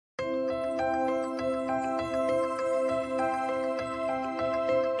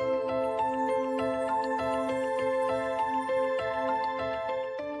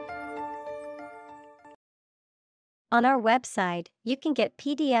On our website, you can get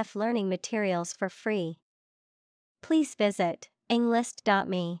PDF learning materials for free. Please visit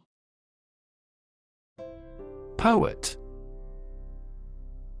englist.me. Poet.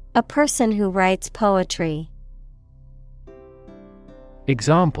 A person who writes poetry.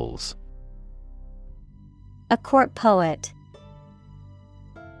 Examples: A court poet.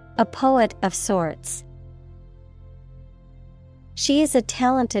 A poet of sorts. She is a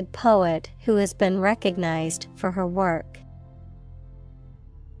talented poet who has been recognized for her work.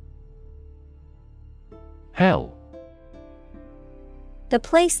 Hell. The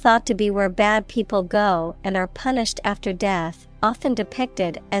place thought to be where bad people go and are punished after death, often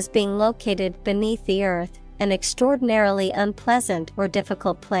depicted as being located beneath the earth, an extraordinarily unpleasant or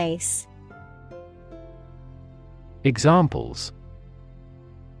difficult place. Examples: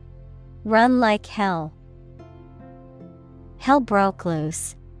 Run like hell. Hell broke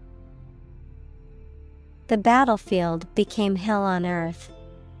loose. The battlefield became hell on earth.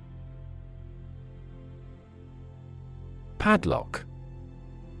 Padlock.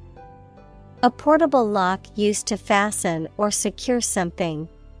 A portable lock used to fasten or secure something,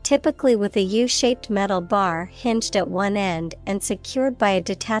 typically with a U-shaped metal bar hinged at one end and secured by a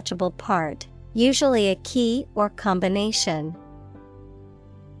detachable part, usually a key or combination.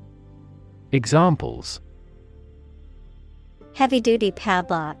 Examples: Heavy-duty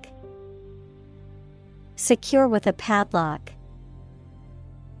padlock. Secure with a padlock.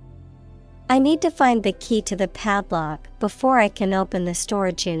 I need to find the key to the padlock before I can open the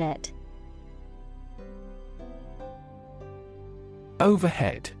storage unit.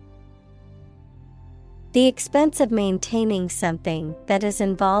 Overhead. The expense of maintaining something that is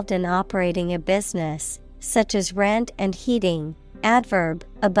involved in operating a business, such as rent and heating. Adverb,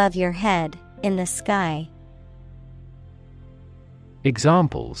 above your head, in the sky.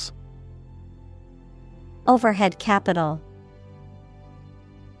 Examples: Overhead capital.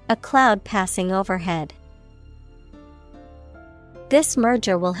 A cloud passing overhead. This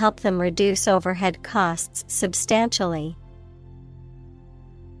merger will help them reduce overhead costs substantially.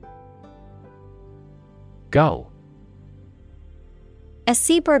 Gull. A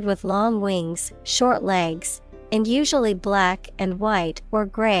seabird with long wings, short legs, and usually black and white or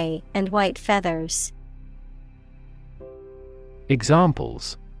gray and white feathers.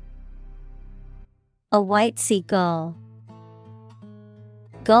 Examples: A white sea gull.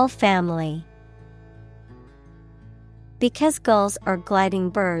 Gull family. Because gulls are gliding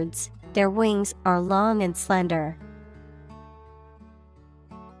birds, their wings are long and slender.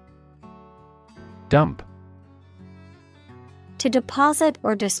 Dump. To deposit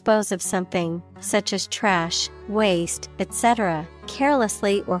or dispose of something, such as trash, waste, etc.,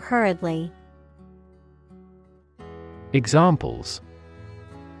 carelessly or hurriedly. Examples: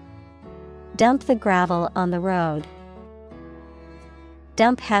 Dump the gravel on the road.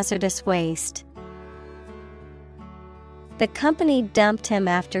 Dump hazardous waste. The company dumped him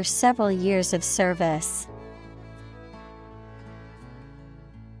after several years of service.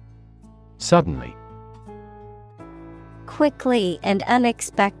 Suddenly. Quickly and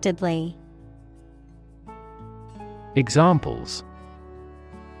unexpectedly. Examples: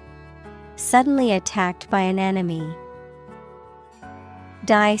 Suddenly attacked by an enemy.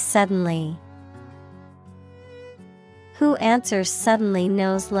 Die suddenly. Who answers suddenly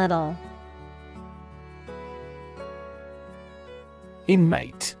knows little.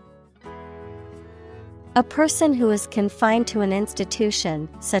 Inmate. A person who is confined to an institution,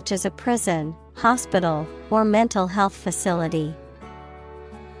 such as a prison, hospital, or mental health facility.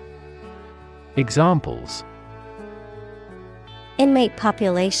 Examples: Inmate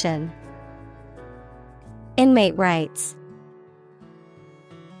population. Inmate rights.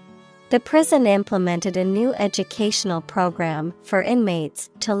 The prison implemented a new educational program for inmates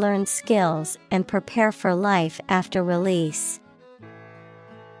to learn skills and prepare for life after release.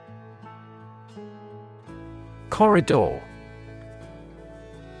 Corridor.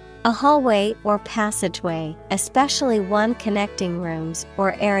 A hallway or passageway, especially one connecting rooms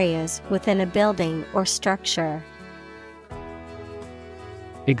or areas within a building or structure.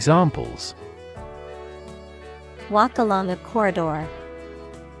 Examples: Walk along a corridor.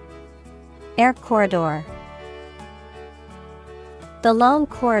 Air corridor. The long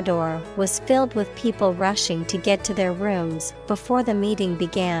corridor was filled with people rushing to get to their rooms before the meeting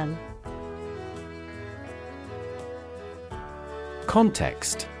began.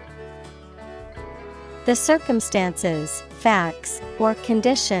 Context. The circumstances, facts, or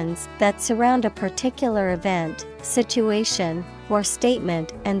conditions that surround a particular event, situation, or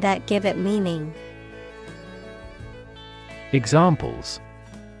statement and that give it meaning. Examples: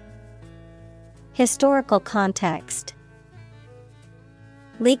 Historical context.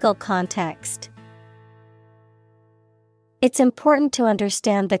 Legal context. It's important to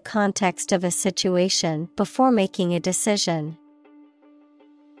understand the context of a situation before making a decision.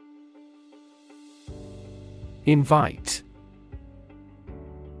 Invite.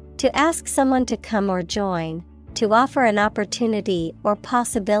 To ask someone to come or join, to offer an opportunity or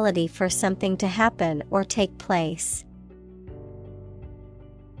possibility for something to happen or take place.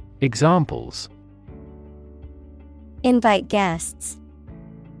 Examples: Invite guests.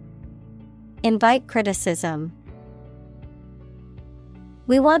 Invite criticism.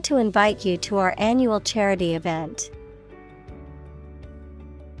 We want to invite you to our annual charity event.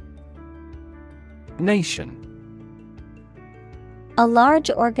 Nation. A large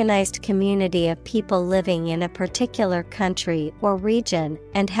organized community of people living in a particular country or region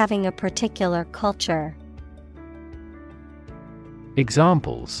and having a particular culture.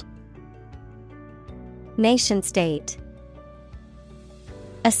 Examples: Nation-state.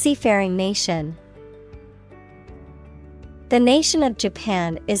 A seafaring nation. The nation of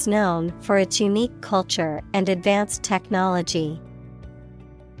Japan is known for its unique culture and advanced technology.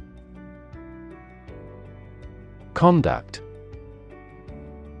 Conduct.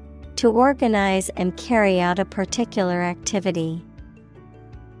 To organize and carry out a particular activity.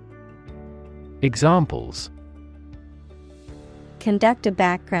 Examples: Conduct a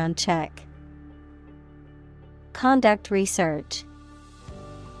background check. Conduct research.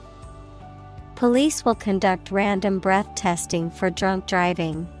 Police will conduct random breath testing for drunk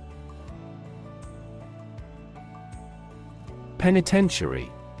driving. Penitentiary.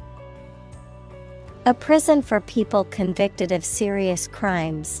 A prison for people convicted of serious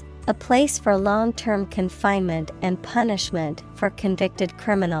crimes, a place for long-term confinement and punishment for convicted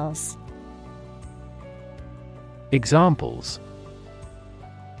criminals. Examples: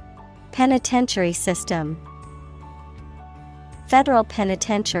 Penitentiary system. Federal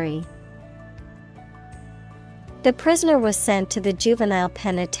penitentiary. The prisoner was sent to the juvenile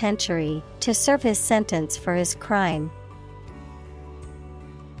penitentiary to serve his sentence for his crime.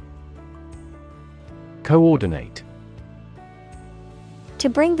 Coordinate. To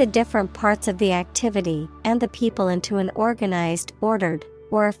bring the different parts of the activity and the people into an organized, ordered,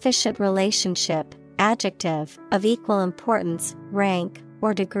 or efficient relationship. Adjective, of equal importance, rank,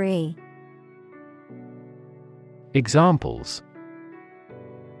 or degree. Examples: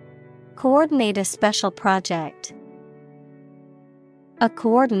 Coordinate a special project. A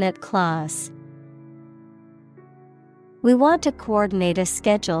coordinate clause. We want to coordinate a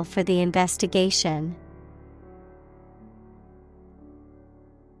schedule for the investigation.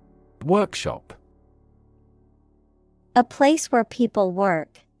 Workshop. A place where people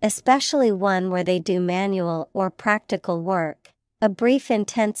work, especially one where they do manual or practical work. A brief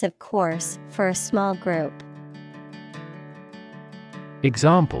intensive course for a small group.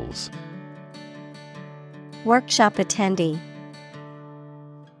 Examples: Workshop attendee.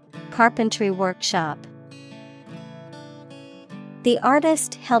 Carpentry workshop. The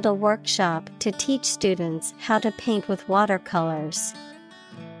artist held a workshop to teach students how to paint with watercolors.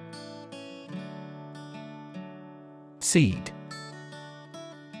 Cede.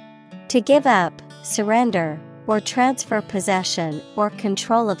 To give up, surrender, or transfer possession or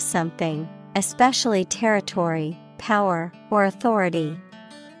control of something, especially territory, power, or authority.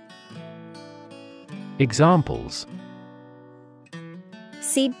 Examples: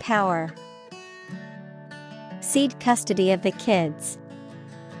 Cede power. Cede custody of the kids.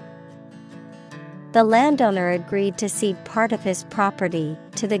 The landowner agreed to cede part of his property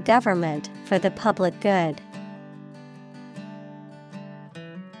to the government for the public good.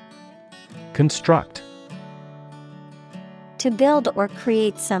 Construct. To build or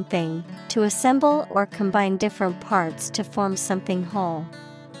create something, to assemble or combine different parts to form something whole.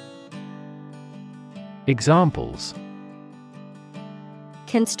 Examples: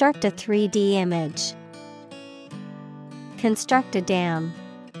 Construct a 3D image. Construct a dam.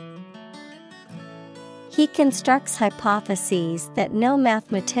 He constructs hypotheses that no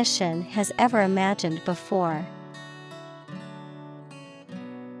mathematician has ever imagined before.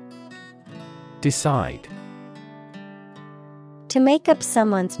 Decide. To make up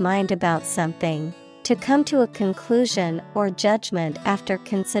someone's mind about something, to come to a conclusion or judgment after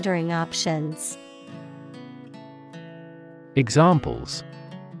considering options. Examples: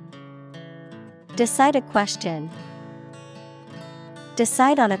 Decide a question.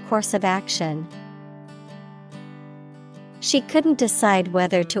 Decide on a course of action. She couldn't decide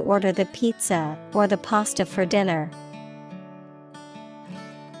whether to order the pizza or the pasta for dinner.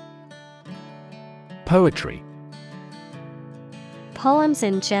 Poetry. Poems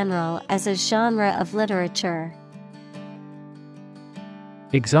in general as a genre of literature.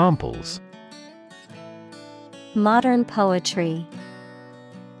 Examples: Modern poetry.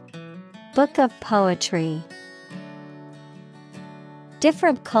 Book of poetry.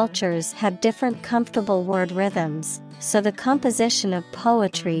 Different cultures have different comfortable word rhythms, so the composition of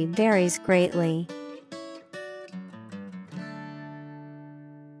poetry varies greatly.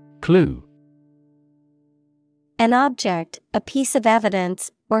 Clue. An object, a piece of evidence,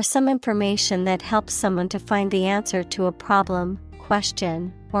 or some information that helps someone to find the answer to a problem,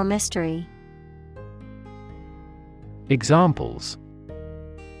 question, or mystery. Examples: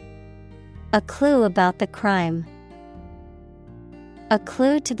 A clue about the crime. A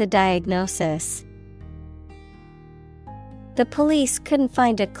clue to the diagnosis. The police couldn't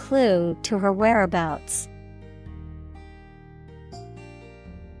find a clue to her whereabouts.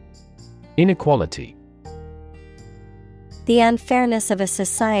 Inequality. The unfairness of a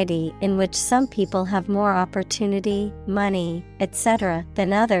society in which some people have more opportunity, money, etc.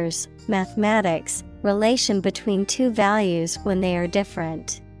 than others. Mathematics, relation between two values when they are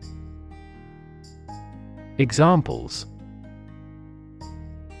different. Examples: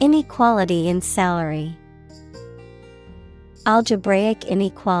 Inequality in salary. Algebraic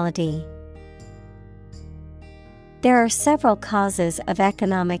inequality. There are several causes of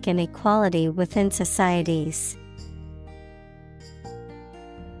economic inequality within societies.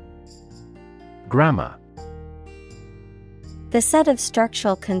 Grammar. The set of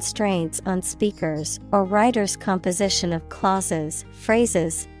structural constraints on speakers or writers' composition of clauses,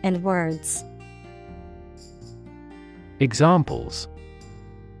 phrases, and words. Examples: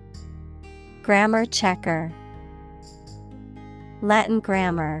 Grammar checker. Latin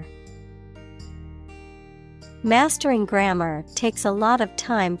grammar. Mastering grammar takes a lot of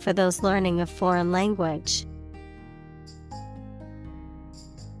time for those learning a foreign language.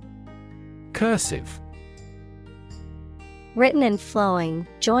 Cursive. Written and flowing,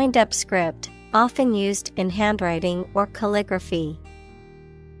 joined-up script, often used in handwriting or calligraphy.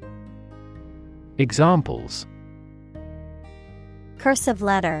 Examples: Cursive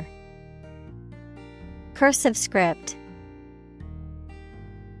letter. Cursive script.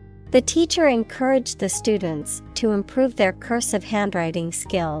 The teacher encouraged the students to improve their cursive handwriting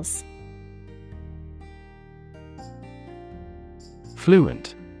skills.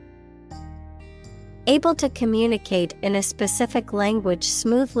 Fluent. Able to communicate in a specific language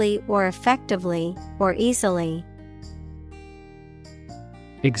smoothly or effectively, or easily.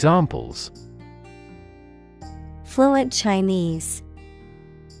 Examples: Fluent Chinese.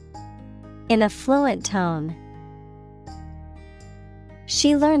 In a fluent tone.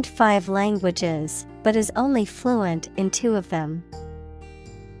 She learned 5 languages, but is only fluent in 2 of them.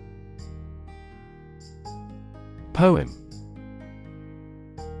 Poem.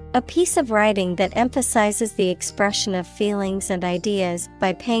 A piece of writing that emphasizes the expression of feelings and ideas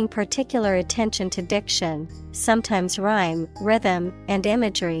by paying particular attention to diction, sometimes rhyme, rhythm, and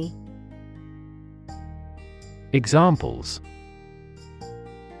imagery. Examples: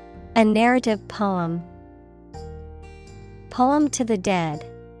 A narrative poem. Poem to the dead.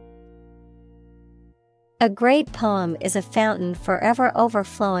 A great poem is a fountain forever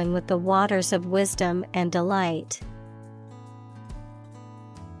overflowing with the waters of wisdom and delight.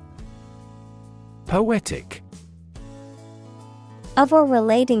 Poetic. Of or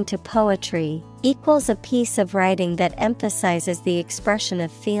relating to poetry, equals a piece of writing that emphasizes the expression of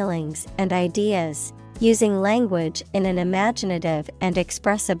feelings and ideas, using language in an imaginative and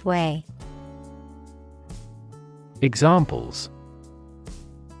expressive way. Examples: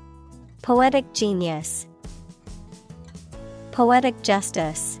 Poetic genius. Poetic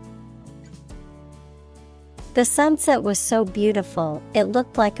justice. The sunset was so beautiful, it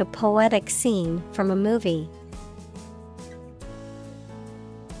looked like a poetic scene from a movie.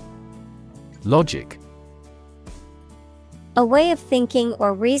 Logic. A way of thinking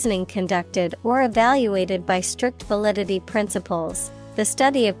or reasoning conducted or evaluated by strict validity principles, the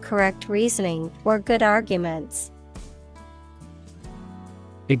study of correct reasoning or good arguments.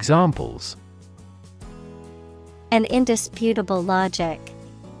 Examples: An indisputable logic.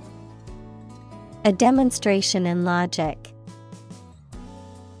 A demonstration in logic.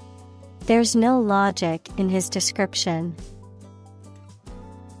 There's no logic in his description.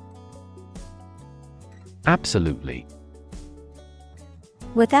 Absolutely.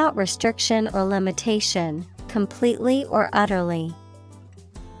 Without restriction or limitation, completely or utterly.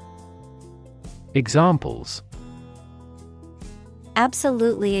 Examples: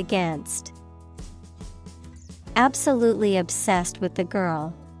 Absolutely against. Absolutely obsessed with the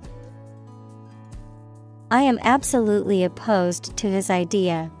girl. I am absolutely opposed to his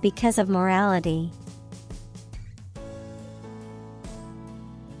idea because of morality.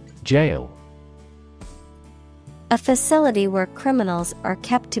 Jail. A facility where criminals are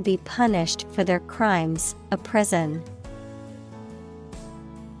kept to be punished for their crimes, a prison.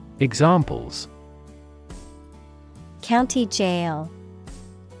 Examples: County jail.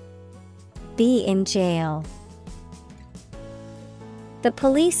 Be in jail. The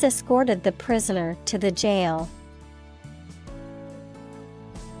police escorted the prisoner to the jail.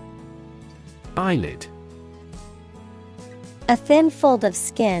 Eyelid. A thin fold of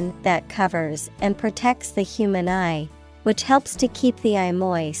skin that covers and protects the human eye, which helps to keep the eye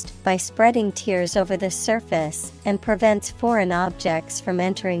moist by spreading tears over the surface and prevents foreign objects from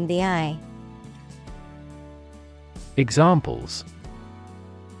entering the eye. Examples: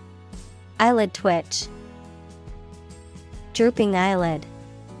 Eyelid twitch. Drooping eyelid.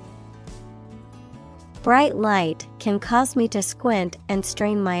 Bright light can cause me to squint and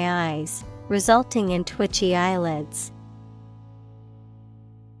strain my eyes, resulting in twitchy eyelids.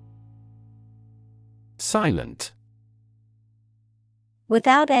 Silent.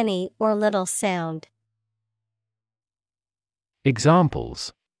 Without any or little sound.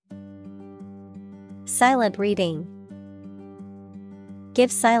 Examples: Silent reading.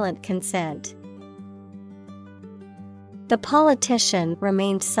 Give silent consent. The politician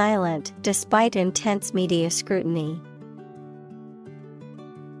remained silent despite intense media scrutiny.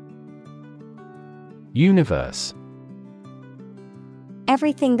 Universe.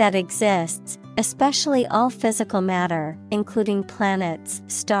 Everything that exists, especially all physical matter, including planets,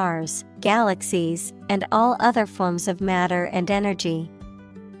 stars, galaxies, and all other forms of matter and energy.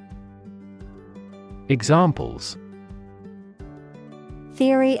 Examples: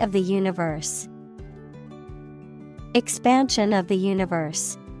 Theory of the universe. Expansion of the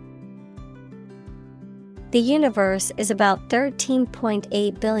universe. The universe is about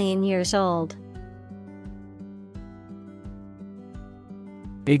 13.8 billion years old.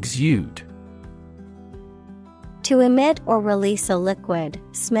 Exude. To emit or release a liquid,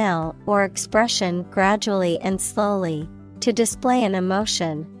 smell, or expression gradually and slowly, to display an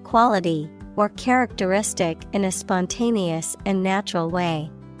emotion, quality, or characteristic in a spontaneous and natural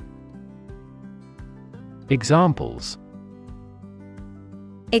way. Examples: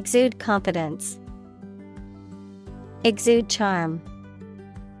 Exude confidence. Exude charm.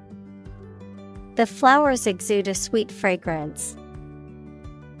 The flowers exude a sweet fragrance.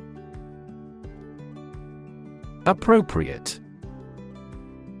 Appropriate.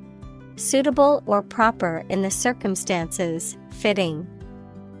 Suitable or proper in the circumstances, fitting.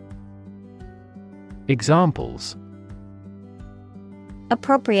 Examples: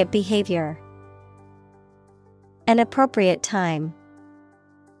 Appropriate behavior. An appropriate time.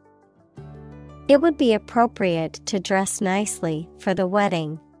 It would be appropriate to dress nicely for the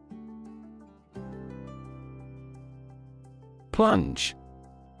wedding. Plunge.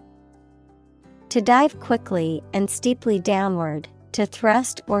 To dive quickly and steeply downward, to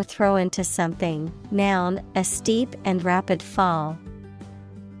thrust or throw into something. Noun, a steep and rapid fall.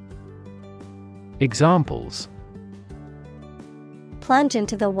 Examples: Plunge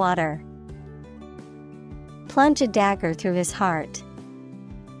into the water. Plunge a dagger through his heart.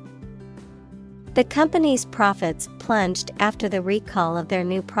 The company's profits plunged after the recall of their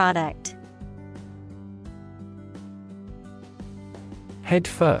new product. Head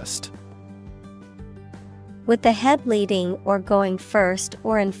first. With the head leading or going first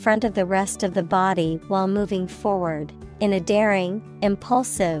or in front of the rest of the body while moving forward, in a daring,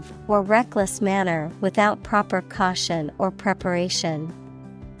 impulsive, or reckless manner without proper caution or preparation.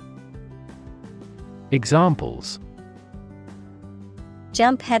 Examples: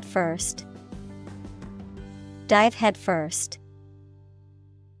 Jump head first. Dive head first.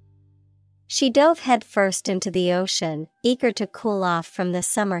 She dove head first into the ocean, eager to cool off from the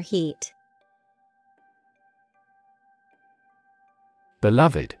summer heat.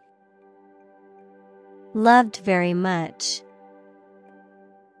 Beloved. Loved very much.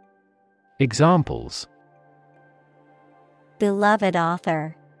 Examples: Beloved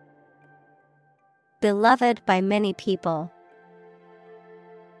author. Beloved by many people.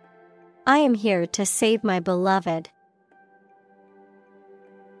 I am here to save my beloved.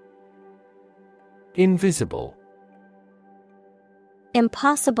 Invisible.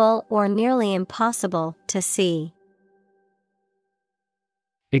 Impossible or nearly impossible to see.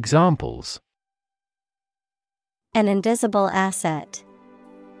 Examples: An invisible asset.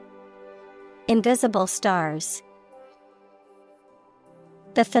 Invisible stars.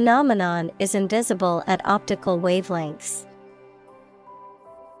 The phenomenon is invisible at optical wavelengths.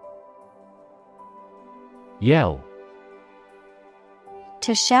 Yell.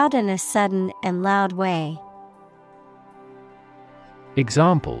 To shout in a sudden and loud way.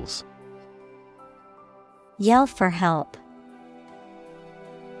 Examples. Yell for help.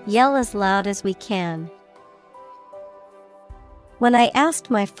 Yell as loud as we can. When I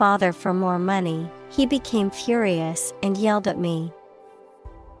asked my father for more money, he became furious and yelled at me.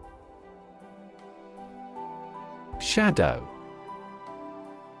 Shadow.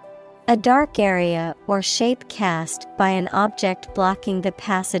 A dark area or shape cast by an object blocking the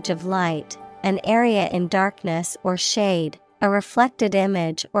passage of light, an area in darkness or shade, a reflected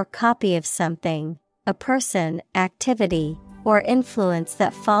image or copy of something, a person, activity, or influence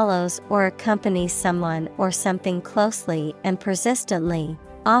that follows or accompanies someone or something closely and persistently,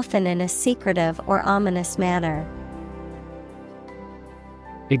 often in a secretive or ominous manner.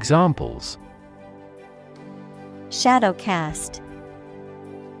 Examples. Shadow cast.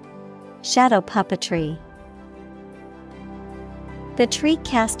 Shadow puppetry. The tree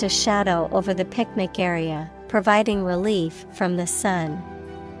cast a shadow over the picnic area, providing relief from the sun.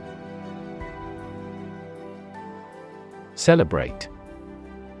 Celebrate.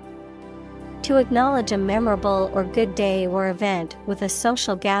 To acknowledge a memorable or good day or event with a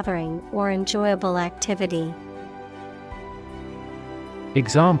social gathering or enjoyable activity.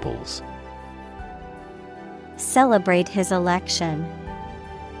 Examples. Celebrate his election.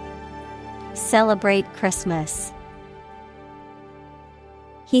 Celebrate Christmas.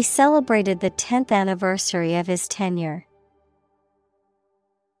 He celebrated the 10th anniversary of his tenure.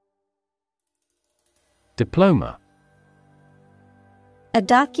 Diploma. A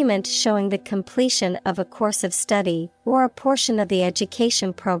document showing the completion of a course of study or a portion of the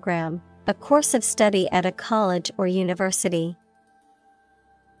education program, a course of study at a college or university.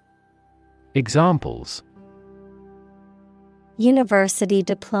 Examples. University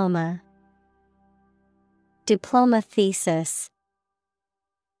diploma. Diploma thesis.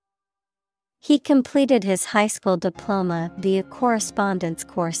 He completed his high school diploma via correspondence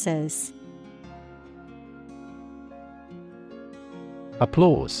courses.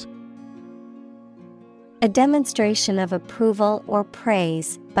 Applause. A demonstration of approval or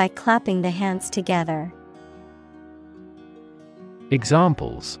praise by clapping the hands together.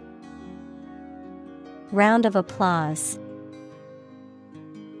 Examples. Round of applause.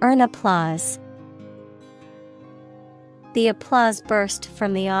 Earn applause. The applause burst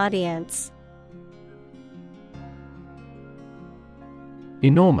from the audience.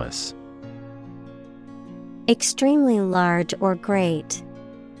 Enormous. Extremely large or great.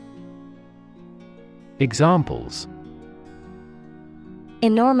 Examples.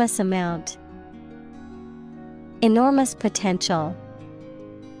 Enormous amount. Enormous potential.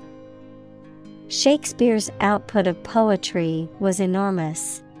 Shakespeare's output of poetry was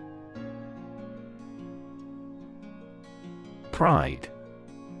enormous. Pride.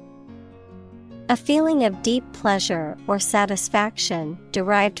 A feeling of deep pleasure or satisfaction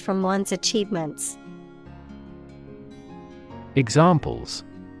derived from one's achievements. Examples.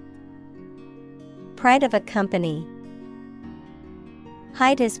 Pride of a company.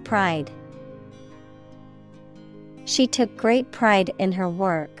 Hide his pride. She took great pride in her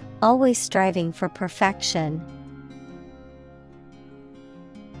work, always striving for perfection.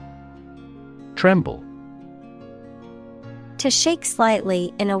 Tremble. To shake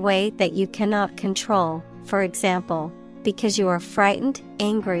slightly in a way that you cannot control, for example, because you are frightened,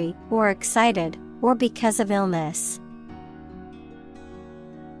 angry, or excited, or because of illness.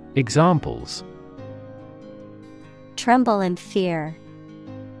 Examples. Tremble in fear.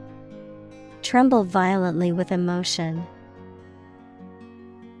 Tremble violently with emotion.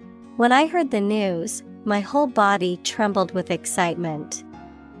 When I heard the news, my whole body trembled with excitement.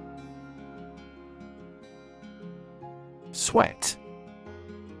 Sweat.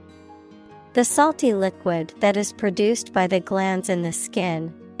 The salty liquid that is produced by the glands in the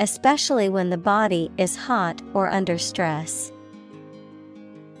skin, especially when the body is hot or under stress.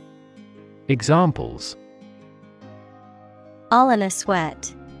 Examples. All in a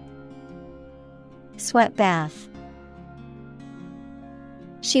sweat. Sweat bath.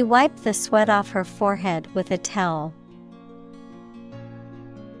 She wiped the sweat off her forehead with a towel.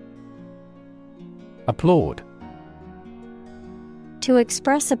 Applaud. To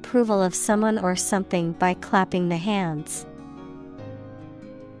express approval of someone or something by clapping the hands.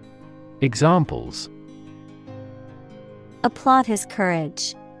 Examples. Applaud his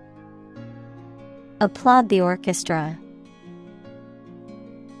courage. Applaud the orchestra.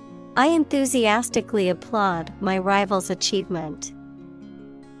 I enthusiastically applaud my rival's achievement.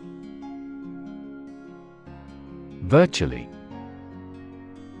 Virtually.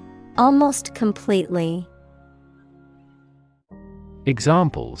 Almost completely.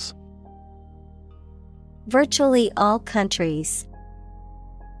 Examples: virtually all countries,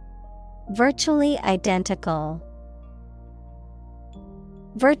 virtually identical.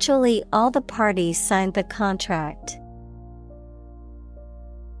 Virtually all the parties signed the contract.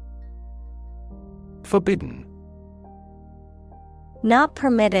 Forbidden. Not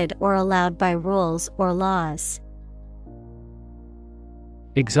permitted or allowed by rules or laws.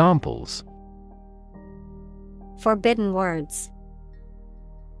 Examples: forbidden words,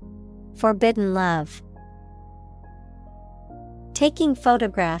 forbidden love. Taking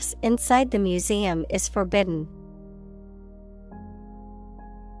photographs inside the museum is forbidden.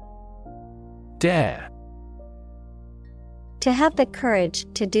 Dare. To have the courage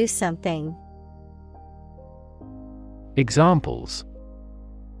to do something. Examples: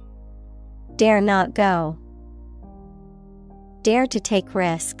 dare not go. Dare to take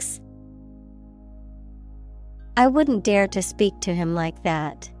risks. I wouldn't dare to speak to him like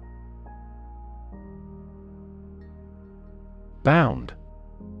that. Bound.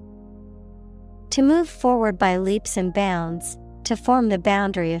 To move forward by leaps and bounds, to form the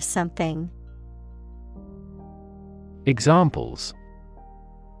boundary of something. Examples: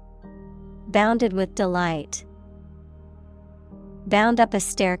 bounded with delight. Bound up a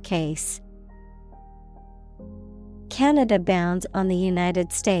staircase. Canada bounds on the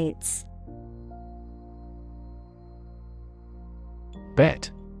United States.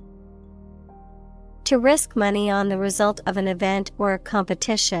 Bet. To risk money on the result of an event or a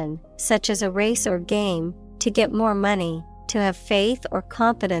competition, such as a race or game, to get more money, to have faith or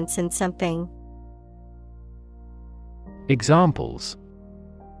confidence in something. Examples: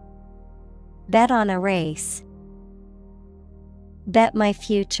 bet on a race. Bet my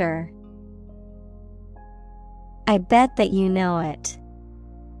future. I bet that you know it.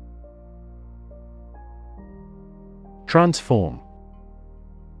 Transform.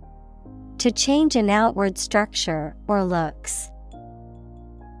 To change an outward structure or looks.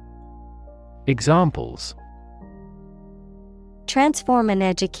 Examples: transform an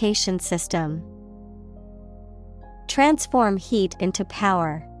education system. Transform heat into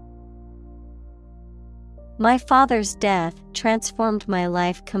power. My father's death transformed my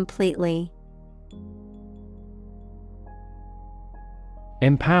life completely.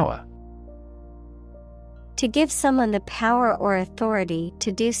 Empower. To give someone the power or authority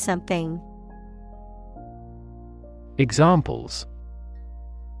to do something. Examples: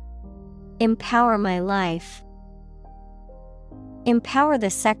 empower my life. Empower the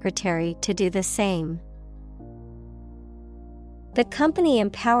secretary to do the same. The company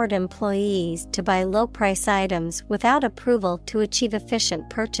empowered employees to buy low-price items without approval to achieve efficient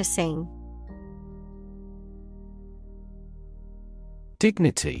purchasing.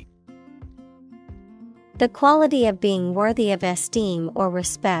 Dignity. The quality of being worthy of esteem or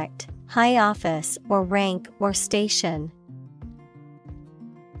respect, high office or rank or station.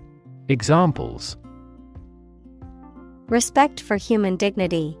 Examples: respect for human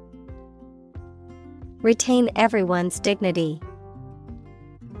dignity. Retain everyone's dignity.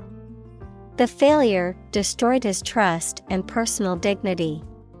 The failure destroyed his trust and personal dignity.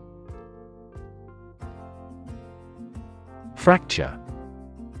 Fracture.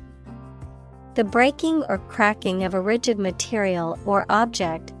 The breaking or cracking of a rigid material or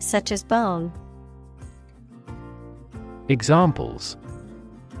object such as bone. Examples: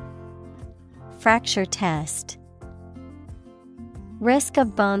 fracture test. Risk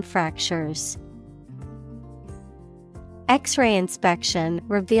of bone fractures. X-ray inspection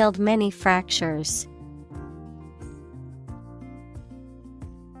revealed many fractures.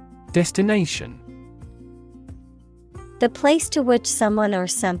 Destination. The place to which someone or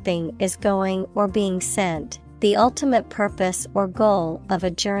something is going or being sent, the ultimate purpose or goal of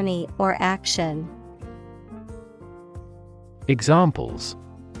a journey or action. Examples: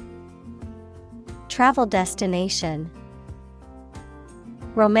 travel destination.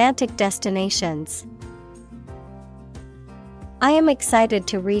 Romantic destinations. I am excited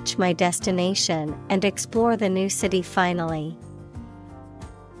to reach my destination and explore the new city finally.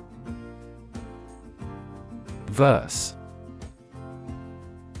 Verse.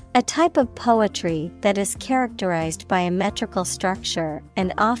 A type of poetry that is characterized by a metrical structure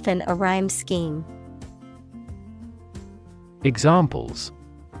and often a rhyme scheme. Examples: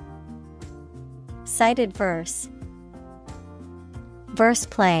 cited verse. Verse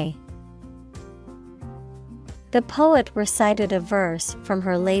play. The poet recited a verse from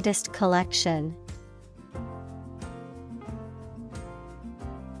her latest collection.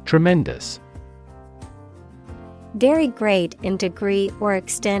 Tremendous. Very great in degree or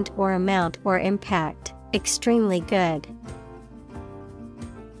extent or amount or impact, extremely good.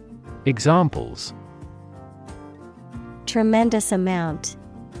 Examples: tremendous amount,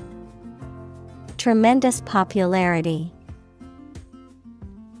 tremendous popularity.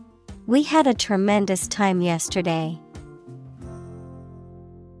 We had a tremendous time yesterday.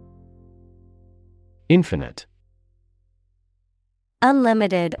 Infinite.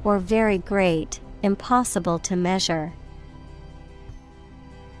 Unlimited or very great, impossible to measure.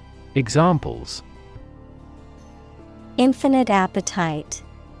 Examples: infinite appetite,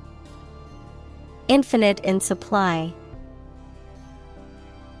 infinite in supply.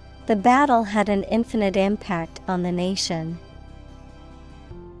 The battle had an infinite impact on the nation.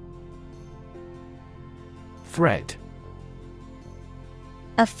 Thread.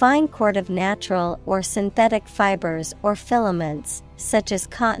 A fine cord of natural or synthetic fibers or filaments, such as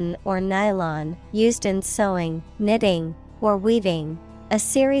cotton or nylon, used in sewing, knitting, or weaving. A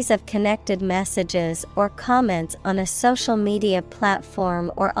series of connected messages or comments on a social media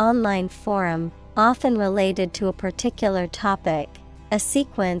platform or online forum, often related to a particular topic. A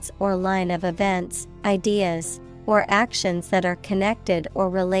sequence or line of events, ideas, or actions that are connected or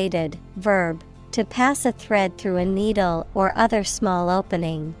related. Verb: to pass a thread through a needle or other small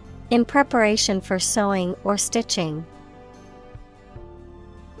opening, in preparation for sewing or stitching.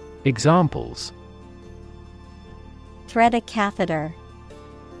 Examples: thread a catheter,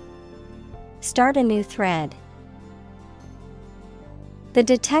 start a new thread. The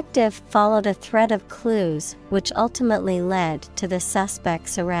detective followed a thread of clues which ultimately led to the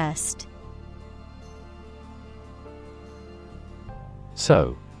suspect's arrest.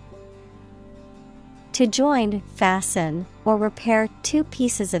 Sew. To join, fasten, or repair two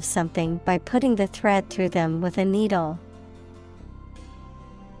pieces of something by putting the thread through them with a needle.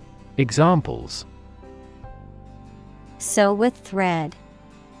 Examples: sew with thread,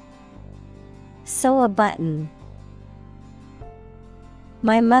 sew a button.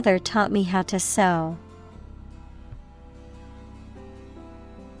 My mother taught me how to sew.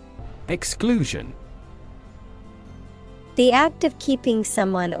 Exclusion. The act of keeping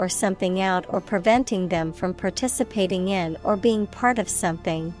someone or something out or preventing them from participating in or being part of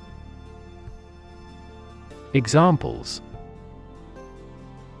something. Examples: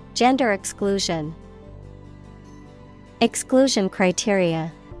 gender exclusion, exclusion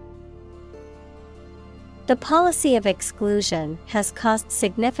criteria. The policy of exclusion has caused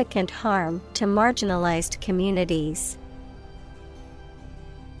significant harm to marginalized communities.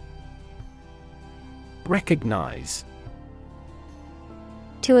 Recognize.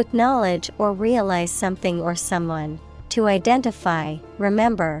 To acknowledge or realize something or someone, to identify,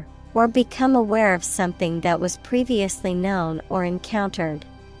 remember, or become aware of something that was previously known or encountered.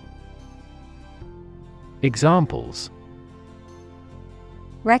 Examples: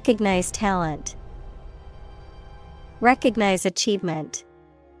 recognize talent, recognize achievement.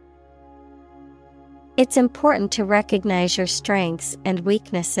 It's important to recognize your strengths and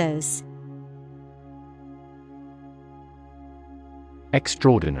weaknesses.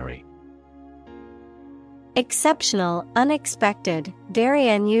 Extraordinary. Exceptional, unexpected, very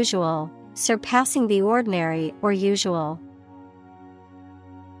unusual, surpassing the ordinary or usual.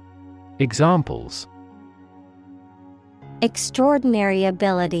 Examples: extraordinary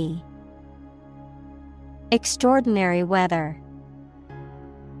ability, extraordinary weather.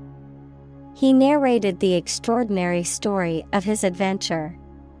 He narrated the extraordinary story of his adventure.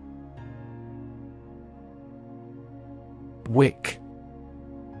 Wick.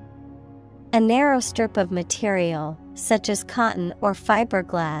 A narrow strip of material, such as cotton or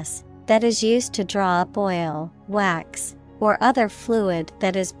fiberglass, that is used to draw up oil, wax, or other fluid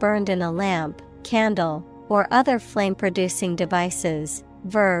that is burned in a lamp, candle, or other flame-producing devices.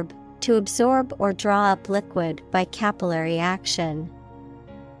 Verb: to absorb or draw up liquid by capillary action.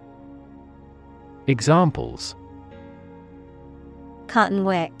 Examples: cotton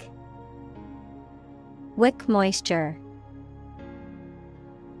wick, wick moisture.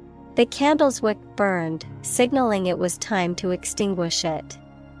 The candle's wick burned, signaling it was time to extinguish it.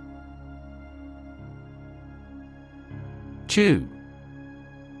 Chew.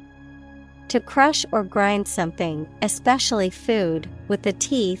 To crush or grind something, especially food, with the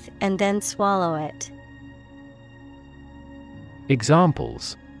teeth and then swallow it.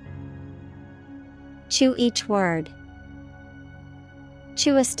 Examples: chew each word,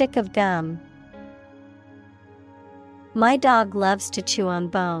 chew a stick of gum. My dog loves to chew on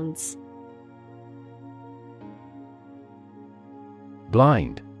bones.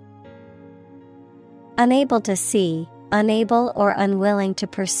 Blind. Unable to see, unable or unwilling to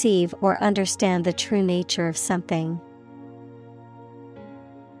perceive or understand the true nature of something.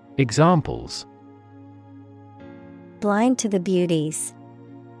 Examples: blind to the beauties,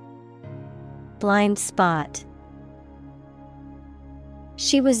 blind spot.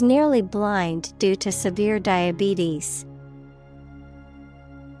 She was nearly blind due to severe diabetes.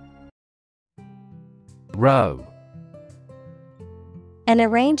 Row. An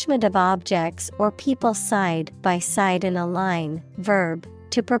arrangement of objects or people side by side in a line. Verb,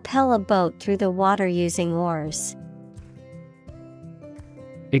 to propel a boat through the water using oars.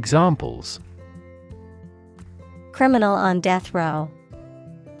 Examples: Criminal on death row.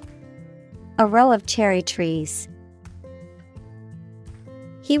 A row of cherry trees.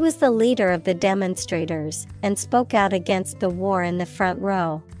 He was the leader of the demonstrators and spoke out against the war in the front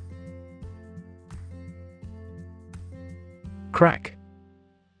row. Crack.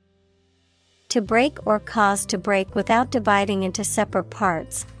 To break or cause to break without dividing into separate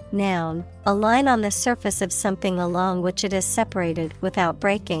parts. Noun, a line on the surface of something along which it is separated without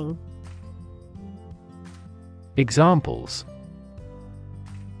breaking. Examples: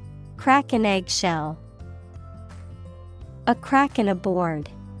 Crack an eggshell. A crack in a board.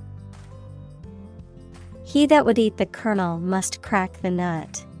 He that would eat the kernel must crack the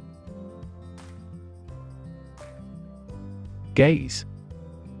nut. Gaze.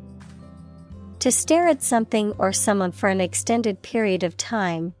 To stare at something or someone for an extended period of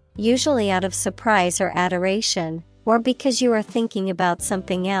time, usually out of surprise or adoration, or because you are thinking about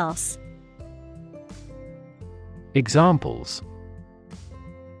something else. Examples: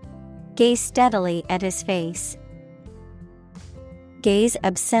 Gaze steadily at his face. Gaze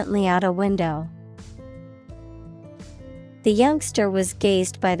absently out a window. The youngster was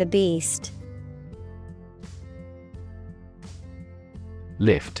gazed by the beast.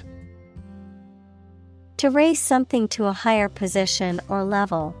 Lift. To raise something to a higher position or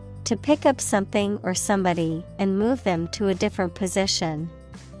level, to pick up something or somebody and move them to a different position.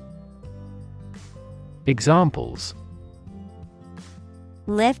 Examples: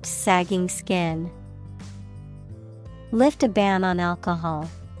 Lift sagging skin. Lift a ban on alcohol.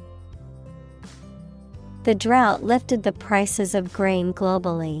 The drought lifted the prices of grain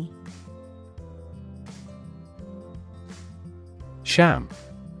globally. Sham.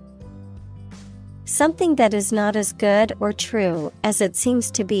 Something that is not as good or true as it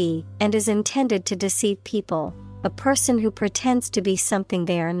seems to be and is intended to deceive people, a person who pretends to be something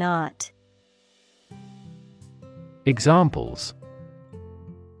they are not. Examples: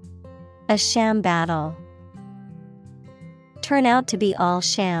 A sham battle. Turn out to be all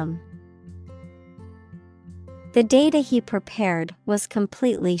sham. The data he prepared was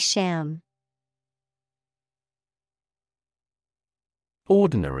completely sham.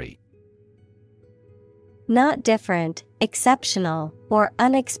 Ordinary. Not different, exceptional, or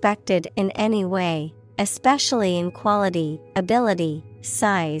unexpected in any way, especially in quality, ability,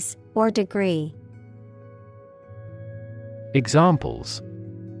 size, or degree. Examples: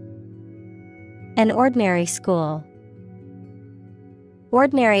 An ordinary school.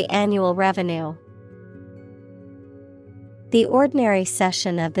 Ordinary annual revenue. The ordinary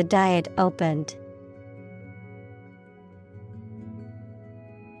session of the Diet opened.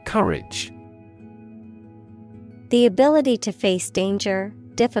 Courage. The ability to face danger,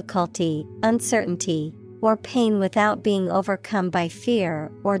 difficulty, uncertainty, or pain without being overcome by fear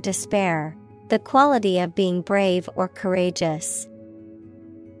or despair. The quality of being brave or courageous.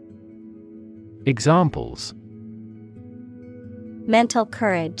 Examples: Mental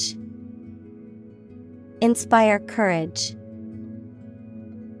courage. Inspire courage.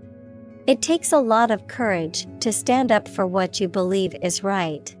 It takes a lot of courage to stand up for what you believe is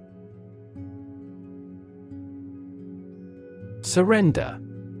right. Surrender.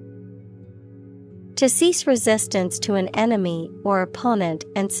 To cease resistance to an enemy or opponent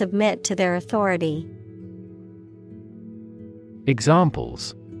and submit to their authority.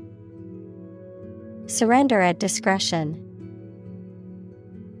 Examples: Surrender at discretion.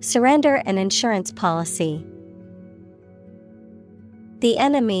 Surrender an insurance policy. The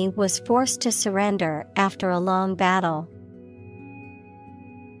enemy was forced to surrender after a long battle.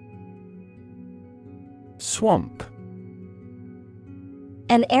 Swamp.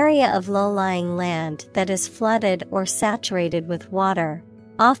 An area of low-lying land that is flooded or saturated with water,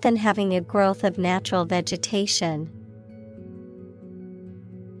 often having a growth of natural vegetation.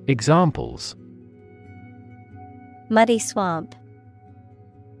 Examples: Muddy swamp.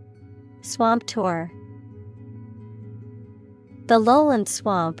 Swamp tour. The lowland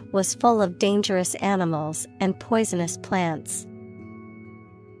swamp was full of dangerous animals and poisonous plants.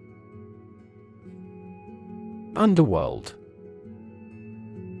 Underworld.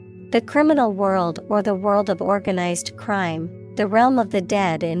 The criminal world or the world of organized crime, the realm of the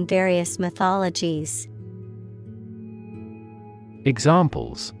dead in various mythologies.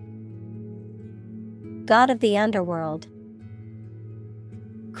 Examples: God of the underworld.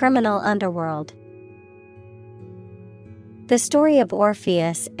 Criminal underworld. The story of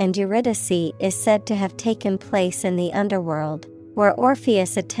Orpheus and Eurydice is said to have taken place in the underworld, where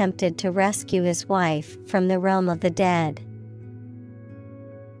Orpheus attempted to rescue his wife from the realm of the dead.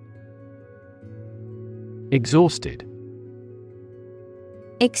 Exhausted.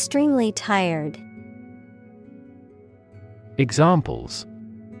 Extremely tired. Examples: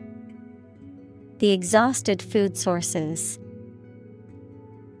 The exhausted food sources.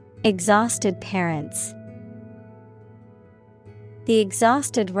 Exhausted parents. The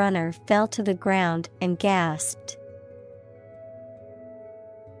exhausted runner fell to the ground and gasped.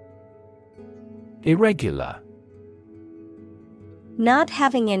 Irregular. Not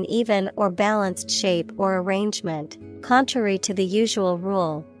having an even or balanced shape or arrangement, contrary to the usual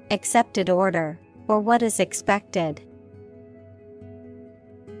rule, accepted order, or what is expected.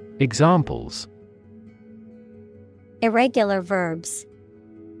 Examples: Irregular verbs.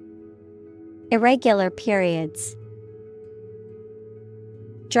 Irregular periods.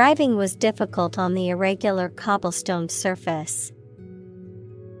 Driving was difficult on the irregular cobblestone surface.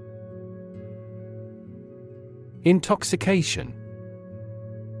 Intoxication.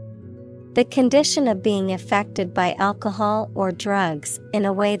 The condition of being affected by alcohol or drugs in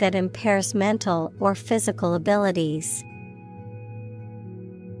a way that impairs mental or physical abilities.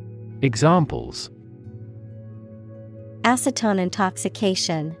 Examples: Acetone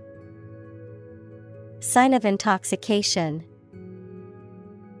intoxication. Sign of intoxication.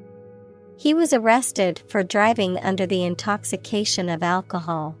 He was arrested for driving under the intoxication of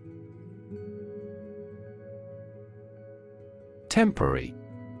alcohol. Temporary.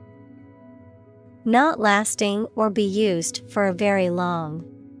 Not lasting or be used for a very long.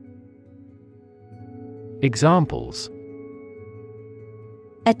 Examples: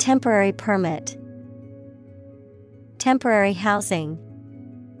 A temporary permit. Temporary housing.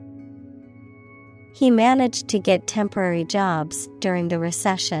 He managed to get temporary jobs during the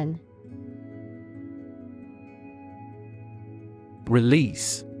recession.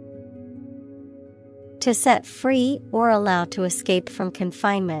 Release. To set free or allow to escape from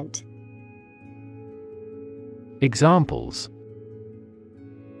confinement. Examples: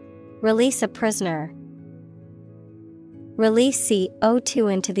 Release a prisoner. Release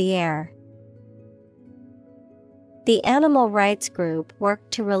CO2 into the air. The animal rights group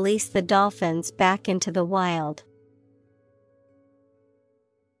worked to release the dolphins back into the wild.